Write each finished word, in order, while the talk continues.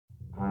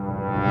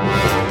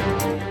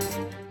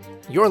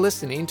You're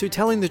listening to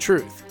Telling the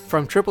Truth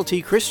from Triple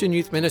T Christian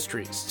Youth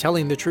Ministries,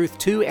 telling the truth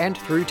to and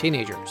through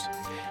teenagers.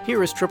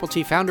 Here is Triple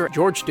T founder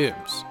George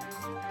Dooms.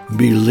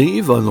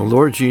 Believe on the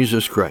Lord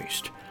Jesus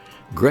Christ.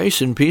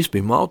 Grace and peace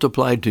be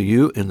multiplied to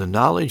you in the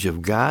knowledge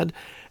of God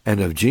and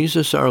of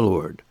Jesus our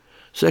Lord.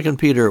 2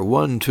 Peter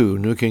 1:2,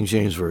 New King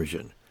James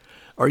Version.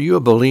 Are you a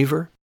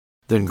believer?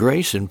 Then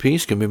grace and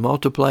peace can be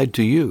multiplied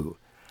to you.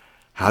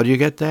 How do you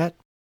get that?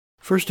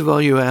 First of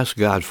all, you ask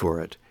God for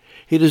it.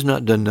 He does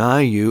not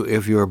deny you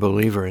if you're a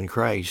believer in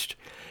Christ.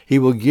 He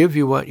will give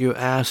you what you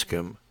ask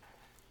Him.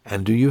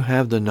 And do you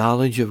have the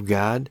knowledge of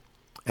God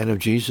and of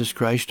Jesus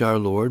Christ our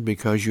Lord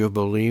because you have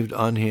believed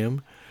on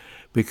Him?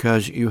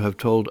 Because you have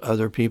told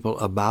other people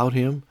about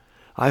Him?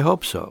 I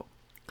hope so.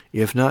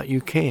 If not, you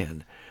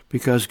can,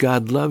 because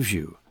God loves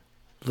you.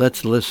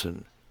 Let's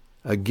listen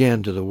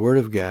again to the Word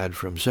of God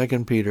from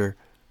 2 Peter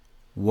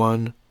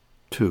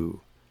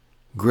 1:2.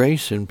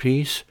 Grace and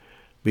peace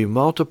be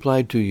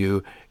multiplied to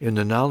you in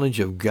the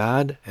knowledge of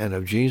God and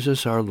of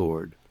Jesus our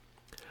Lord.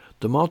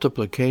 The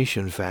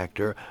multiplication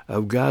factor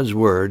of God's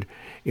Word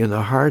in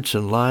the hearts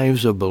and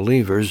lives of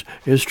believers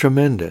is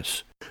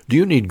tremendous. Do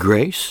you need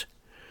grace?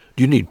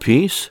 Do you need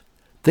peace?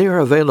 They are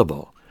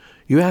available.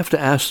 You have to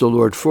ask the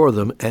Lord for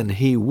them, and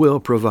He will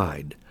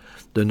provide.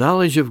 The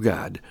knowledge of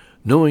God,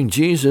 knowing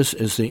Jesus,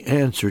 is the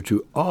answer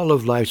to all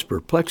of life's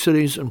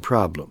perplexities and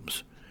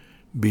problems.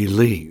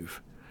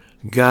 Believe.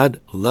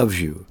 God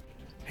loves you.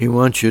 He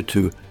wants you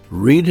to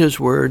read His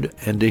Word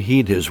and to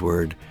heed His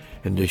Word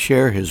and to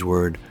share His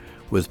Word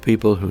with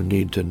people who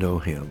need to know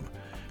Him.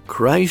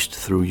 Christ,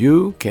 through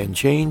you, can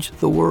change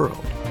the world.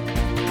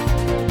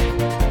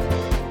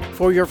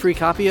 For your free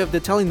copy of the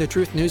Telling the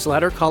Truth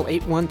newsletter, call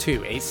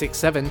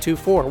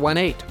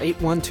 812-867-2418,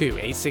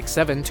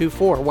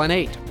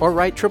 812-867-2418, or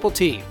write Triple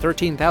T,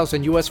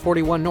 13,000 U.S.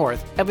 41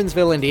 North,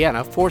 Evansville,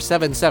 Indiana,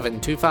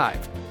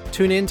 47725.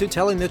 Tune in to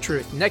Telling the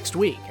Truth next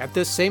week at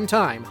this same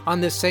time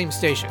on this same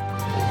station.